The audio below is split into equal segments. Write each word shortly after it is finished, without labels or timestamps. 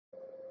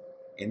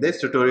In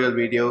this tutorial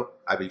video,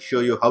 I will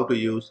show you how to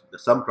use the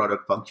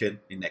Sumproduct function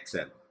in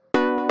Excel.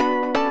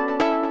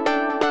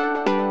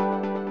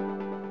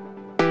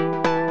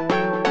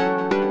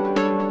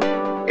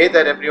 Hey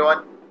there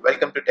everyone,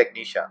 welcome to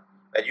Technisha,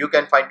 where you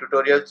can find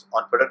tutorials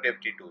on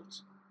productivity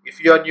tools.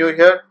 If you are new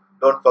here,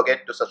 don't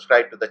forget to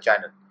subscribe to the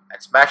channel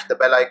and smash the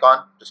bell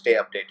icon to stay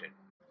updated.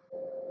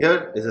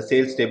 Here is a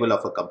sales table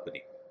of a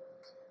company.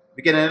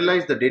 We can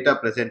analyze the data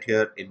present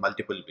here in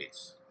multiple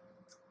ways.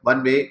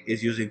 One way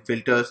is using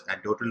filters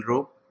and total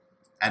row,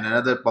 and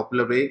another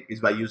popular way is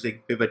by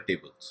using pivot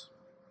tables.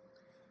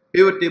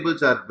 Pivot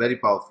tables are very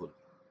powerful,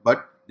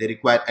 but they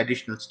require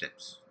additional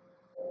steps.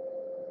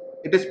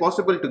 It is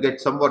possible to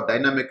get somewhat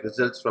dynamic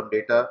results from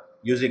data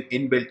using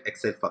inbuilt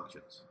Excel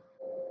functions.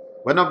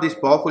 One of these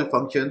powerful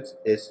functions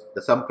is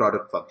the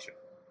Sumproduct function.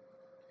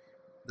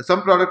 The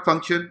Sumproduct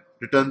function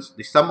returns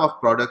the sum of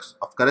products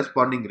of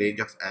corresponding range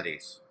of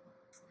arrays.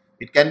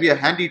 It can be a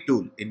handy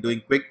tool in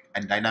doing quick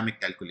and dynamic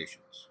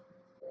calculations.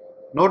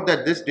 Note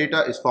that this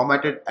data is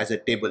formatted as a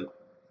table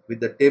with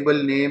the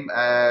table name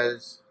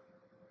as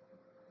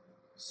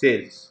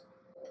sales.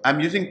 I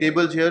am using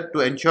tables here to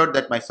ensure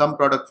that my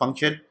Sumproduct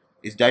function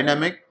is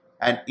dynamic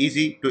and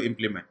easy to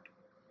implement.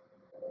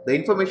 The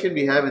information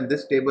we have in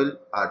this table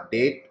are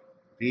date,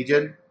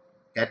 region,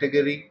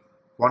 category,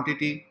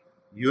 quantity,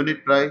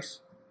 unit price,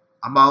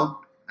 amount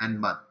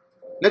and month.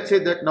 Let's say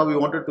that now we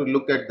wanted to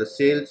look at the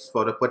sales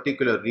for a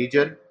particular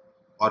region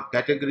or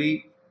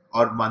category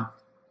or month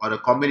or a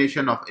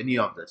combination of any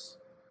of this.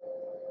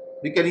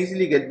 We can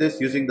easily get this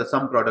using the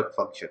Sumproduct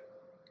function.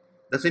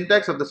 The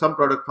syntax of the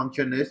Sumproduct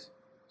function is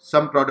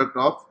Sumproduct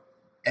of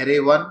array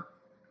 1,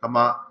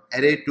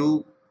 array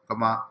 2,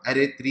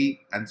 array 3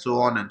 and so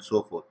on and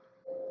so forth,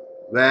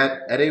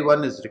 where array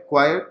 1 is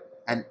required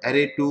and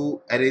array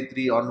 2, array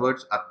 3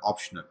 onwards are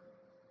optional.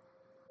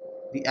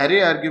 The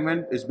array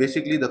argument is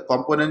basically the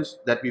components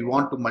that we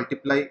want to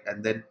multiply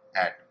and then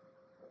add.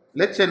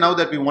 Let's say now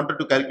that we wanted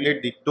to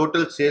calculate the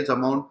total sales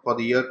amount for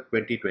the year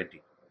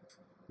 2020.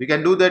 We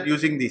can do that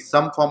using the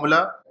sum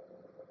formula,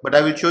 but I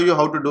will show you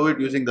how to do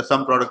it using the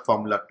Sumproduct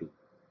formula too.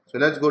 So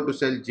let's go to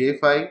cell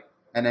J5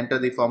 and enter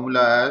the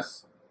formula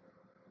as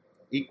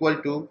equal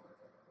to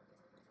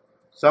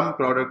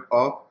Sumproduct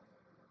of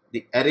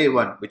the array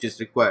 1 which is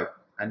required,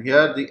 and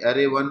here the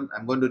array 1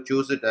 I'm going to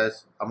choose it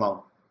as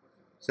amount.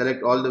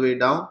 Select all the way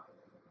down,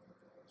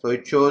 so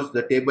it shows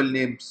the table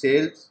name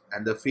sales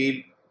and the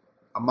field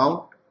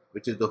amount,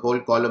 which is the whole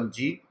column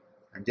G,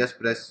 and just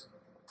press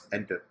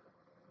enter.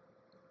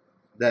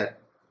 There,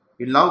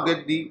 you'll now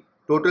get the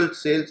total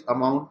sales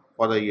amount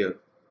for the year.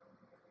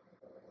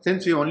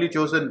 Since we only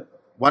chosen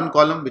one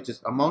column which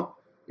is amount,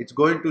 it's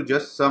going to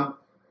just sum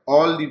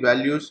all the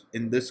values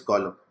in this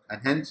column,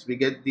 and hence we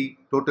get the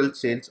total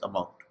sales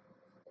amount.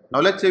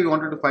 Now let's say we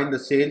wanted to find the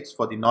sales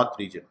for the north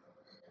region.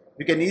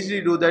 We can easily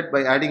do that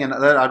by adding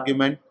another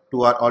argument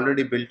to our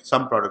already built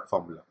Sumproduct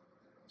formula.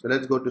 So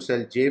let's go to cell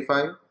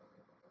J5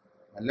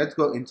 and let's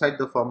go inside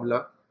the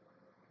formula.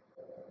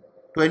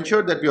 To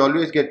ensure that we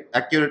always get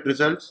accurate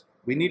results,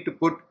 we need to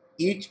put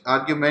each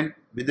argument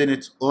within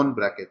its own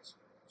brackets.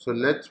 So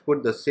let's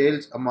put the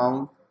sales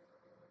amount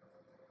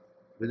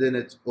within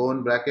its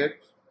own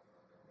brackets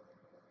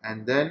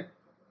and then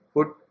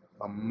put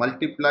a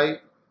multiply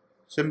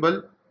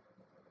symbol,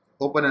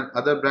 open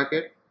another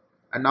bracket,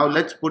 and now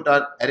let's put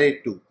our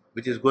array 2,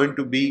 which is going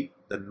to be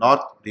the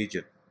north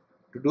region.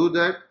 To do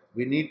that,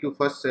 we need to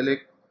first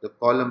select the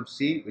column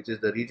C, which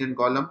is the region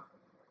column.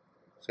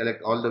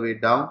 Select all the way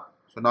down.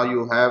 So now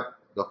you have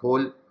the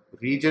whole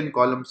region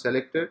column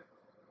selected,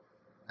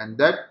 and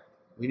that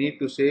we need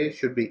to say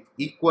should be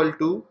equal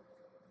to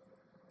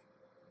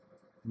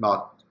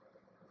north.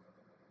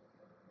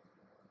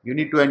 You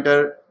need to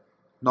enter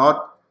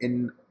north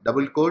in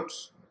double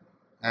quotes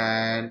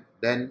and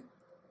then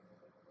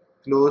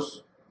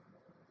close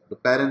the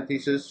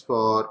parenthesis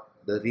for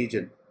the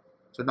region.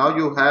 So now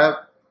you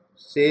have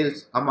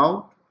sales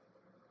amount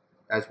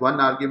as one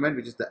argument,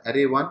 which is the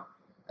array 1,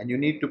 and you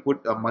need to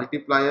put a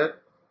multiplier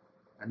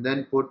and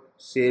then put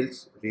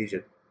sales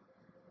region,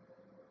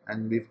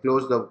 and we've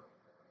closed the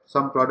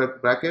Sumproduct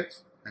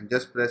brackets and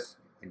just press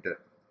enter.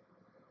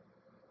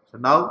 So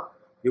now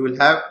you will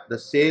have the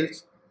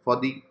sales for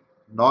the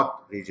north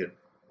region.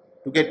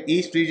 To get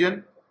east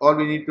region, all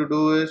we need to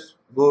do is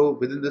go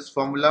within this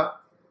formula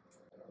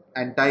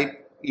and type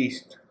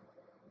east.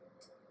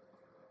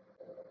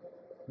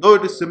 Though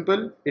it is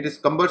simple, it is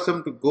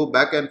cumbersome to go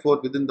back and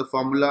forth within the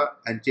formula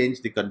and change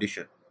the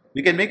condition.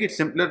 We can make it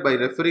simpler by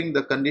referring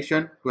the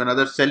condition to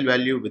another cell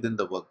value within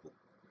the workbook.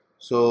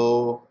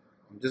 So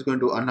I'm just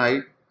going to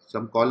unhide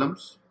some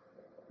columns.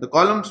 The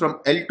columns from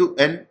L to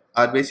N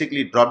are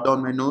basically drop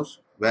down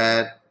menus,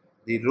 where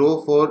the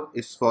row 4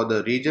 is for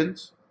the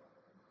regions,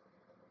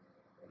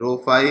 row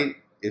 5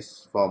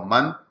 is for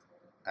month,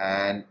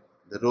 and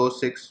the row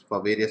 6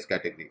 for various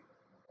categories.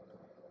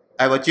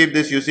 I have achieved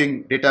this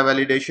using data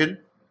validation,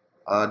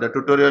 the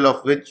tutorial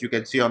of which you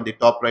can see on the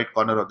top right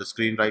corner of the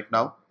screen right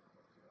now.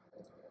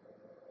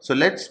 So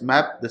let's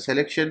map the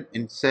selection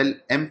in cell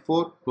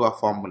M4 to our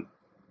formula.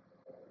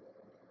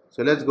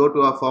 So let's go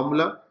to our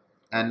formula,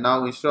 and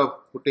now instead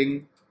of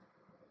putting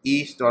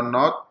east or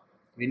north,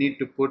 we need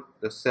to put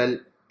the cell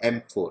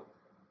M4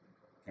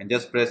 and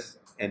just press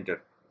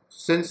enter.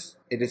 Since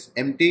it is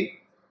empty,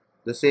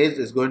 the sales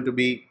is going to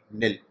be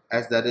nil,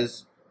 as there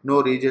is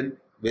no region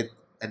with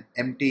an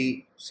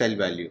empty cell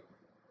value.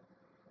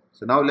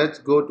 So now let's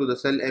go to the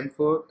cell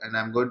M4 and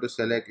I'm going to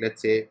select,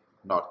 let's say,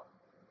 north.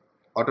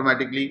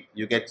 Automatically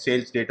you get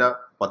sales data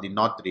for the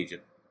north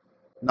region.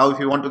 Now if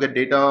you want to get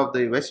data of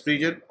the west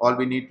region, all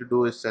we need to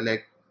do is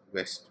select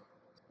west.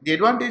 The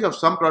advantage of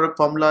sum product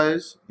formula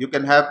is you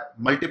can have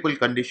multiple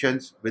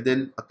conditions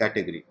within a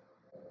category.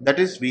 That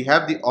is, we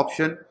have the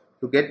option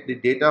to get the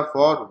data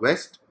for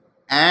west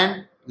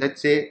and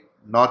let's say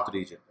north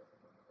region.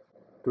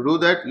 To do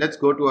that, let's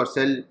go to our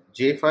cell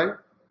J5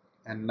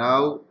 and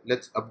now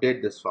let's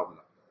update this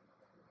formula.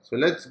 So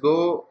let's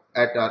go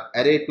at our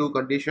array 2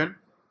 condition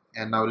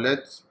and now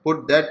let's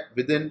put that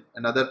within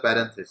another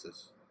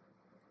parenthesis.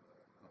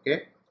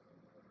 Okay.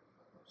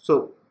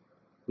 So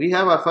we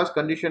have our first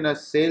condition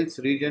as sales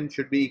region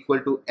should be equal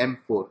to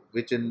M4,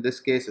 which in this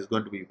case is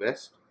going to be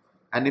west.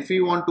 And if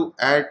we want to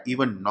add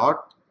even north,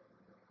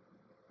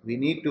 we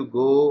need to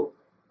go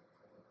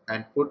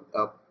and put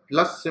a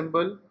plus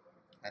symbol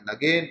and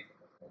again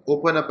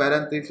open a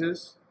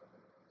parenthesis,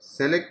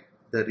 select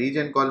the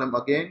region column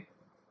again,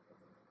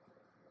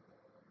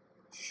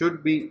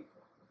 should be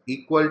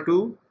equal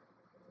to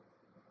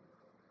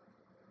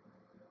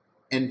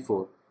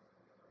N4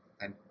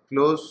 and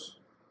close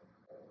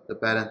the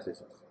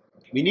parenthesis.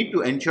 We need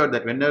to ensure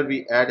that whenever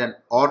we add an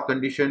OR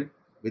condition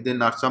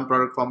within our sum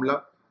product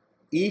formula,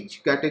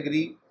 each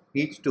category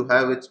needs to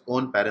have its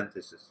own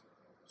parenthesis.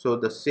 So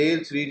the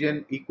sales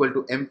region equal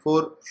to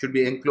M4 should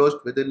be enclosed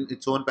within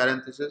its own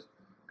parenthesis,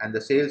 and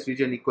the sales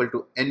region equal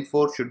to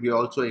N4 should be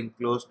also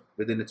enclosed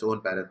within its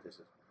own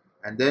parenthesis.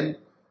 And then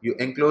you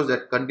enclose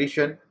that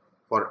condition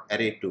for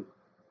array 2.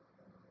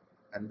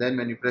 And then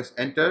when you press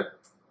enter,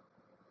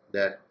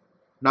 there.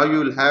 Now you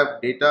will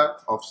have data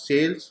of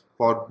sales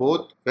for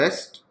both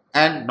west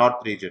and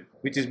north region,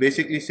 which is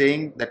basically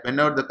saying that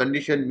whenever the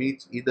condition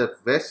meets either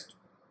west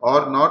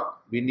or north,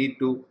 we need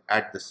to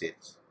add the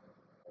sales.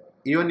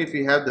 Even if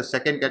we have the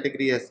second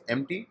category as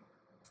empty,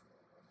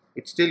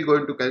 it's still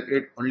going to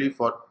calculate only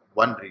for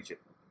one region.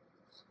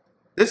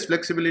 This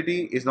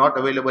flexibility is not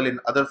available in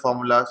other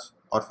formulas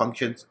or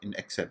functions in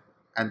Excel,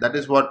 and that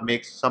is what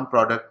makes sum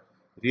product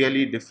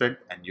really different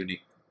and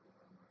unique.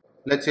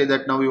 Let's say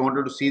that now we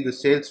wanted to see the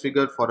sales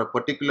figure for a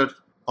particular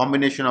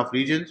combination of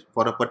regions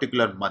for a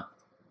particular month.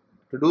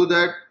 To do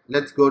that,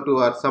 let's go to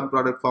our sum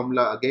product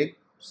formula again,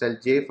 cell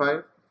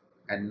J5,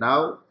 and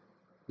now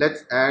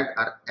let's add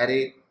our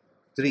array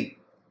 3.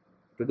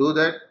 To do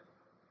that,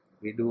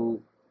 we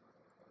do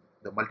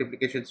the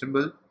multiplication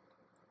symbol,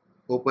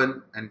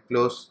 open and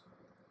close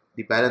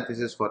the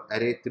parenthesis for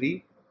array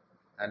 3,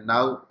 and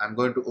now I'm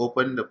going to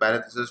open the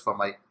parenthesis for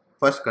my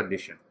first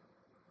condition.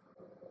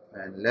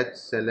 And let's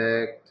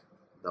select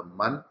the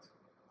month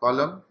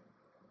column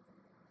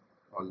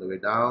all the way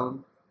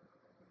down.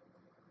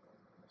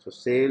 So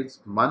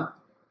sales month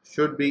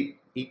should be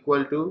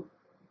equal to,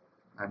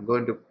 I'm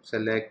going to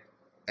select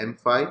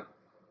M5.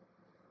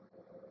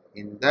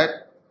 In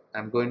that,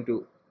 I'm going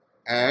to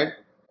add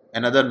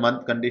another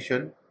month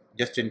condition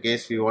just in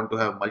case we want to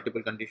have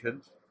multiple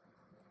conditions.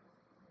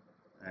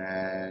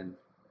 And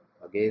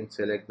again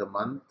select the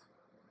month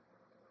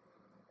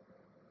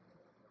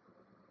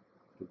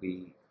to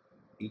be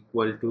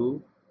equal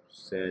to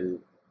cell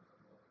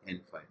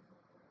N5.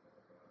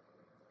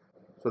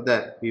 So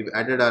there, we've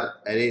added our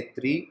array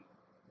 3.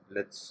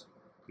 Let's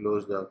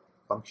close the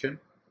function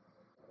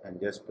and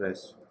just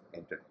press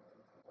enter.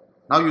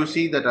 Now you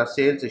see that our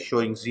sales is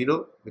showing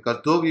 0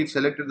 because though we've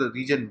selected the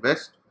region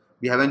west,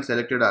 we haven't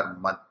selected our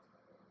month.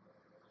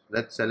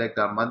 Let's select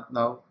our month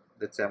now.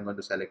 Let's say I'm going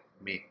to select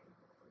May,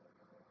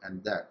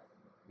 and that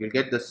you'll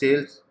get the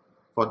sales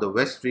for the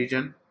west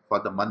region for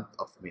the month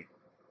of May.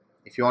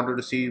 If you wanted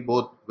to see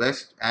both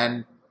west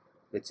and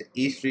let's say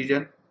east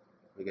region,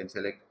 we can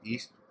select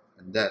east,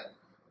 and there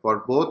for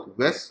both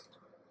west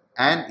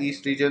and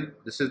east region,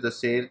 this is the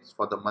sales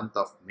for the month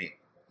of May.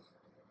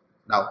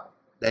 Now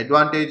the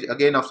advantage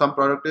again of sum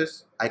product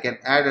is I can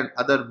add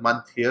another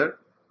month here.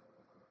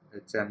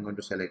 Let's say I'm going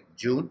to select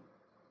June.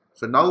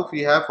 So now if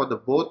we have for the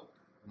both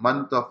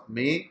month of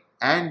May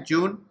and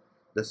June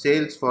the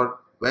sales for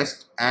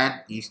west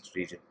and east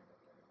region.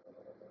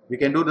 We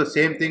can do the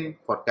same thing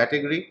for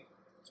category.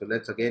 So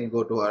let's again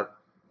go to our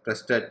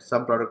trusted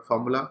sum product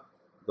formula,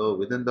 go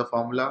within the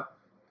formula,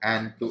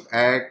 and to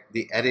add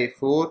the array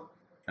 4,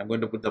 I'm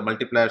going to put the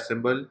multiplier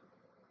symbol,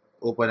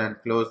 open and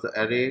close the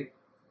array.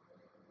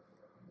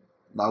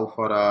 Now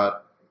for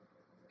our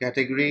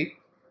category,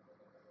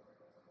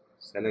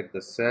 select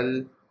the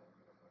cell,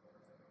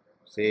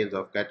 sales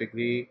of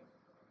category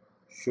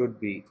should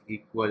be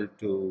equal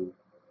to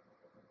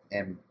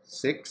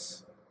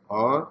M6,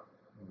 or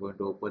I'm going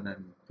to open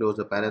and close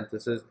the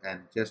parenthesis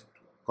and just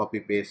copy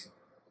paste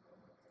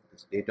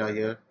this data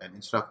here, and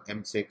instead of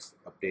M6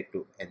 update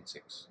to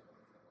N6.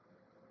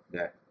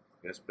 There,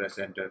 just press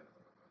enter.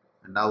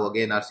 And now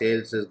again our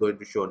sales is going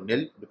to show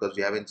nil because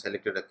we haven't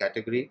selected a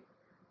category.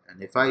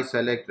 And if I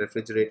select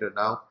refrigerator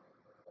now,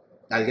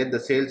 I'll get the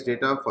sales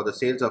data for the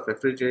sales of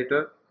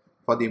refrigerator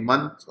for the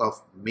months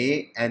of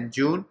May and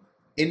June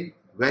in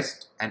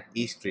West and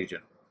East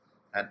region.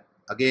 And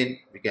again,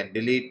 we can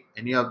delete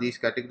any of these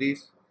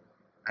categories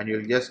and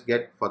you'll just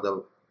get for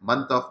the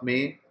month of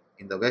May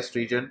in the West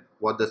region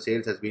what the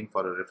sales has been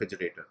for a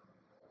refrigerator.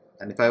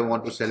 And if I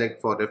want to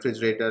select for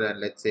refrigerator and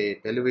let's say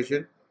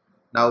television,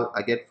 now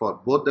I get for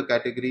both the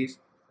categories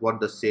what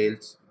the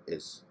sales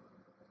is.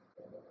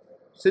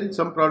 Since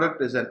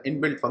Sumproduct is an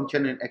inbuilt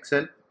function in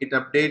Excel, it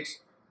updates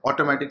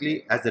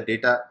automatically as the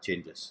data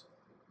changes.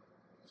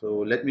 So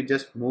let me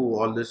just move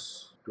all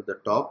this to the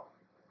top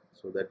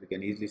so that we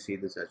can easily see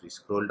this as we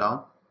scroll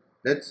down.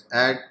 Let's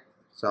add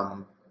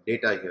some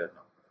data here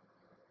now.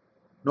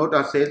 Note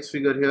our sales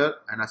figure here,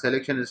 and our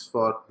selection is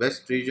for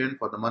West region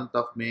for the month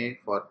of May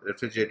for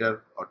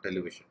refrigerator or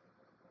television.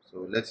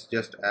 So let's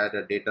just add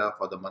a data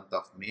for the month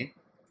of May.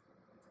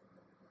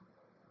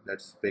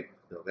 Let's pick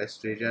the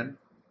West region.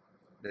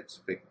 Let's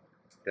pick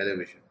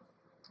television.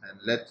 And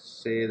let's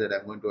say that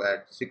I'm going to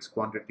add 6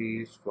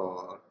 quantities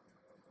for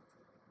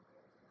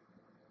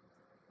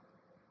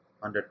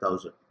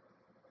 100,000.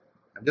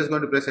 I'm just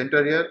going to press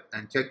enter here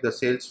and check the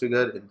sales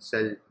figure in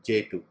cell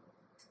J2.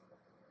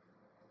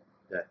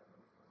 There.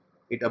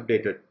 It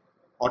updated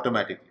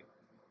automatically.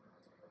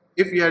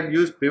 If we had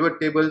used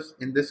pivot tables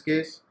in this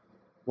case,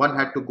 one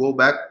had to go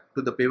back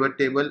to the pivot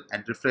table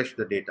and refresh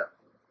the data,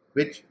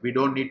 which we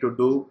don't need to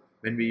do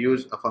when we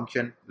use a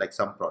function like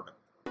Sumproduct.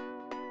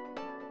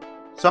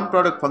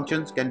 Sumproduct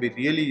functions can be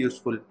really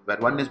useful where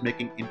one is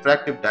making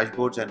interactive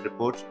dashboards and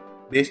reports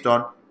based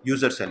on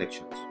user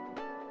selections.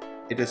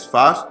 It is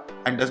fast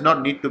and does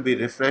not need to be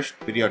refreshed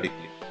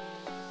periodically.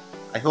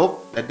 I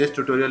hope that this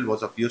tutorial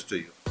was of use to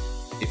you.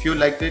 If you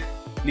liked it,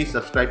 please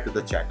subscribe to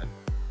the channel.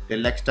 Till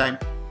next time,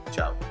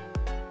 ciao.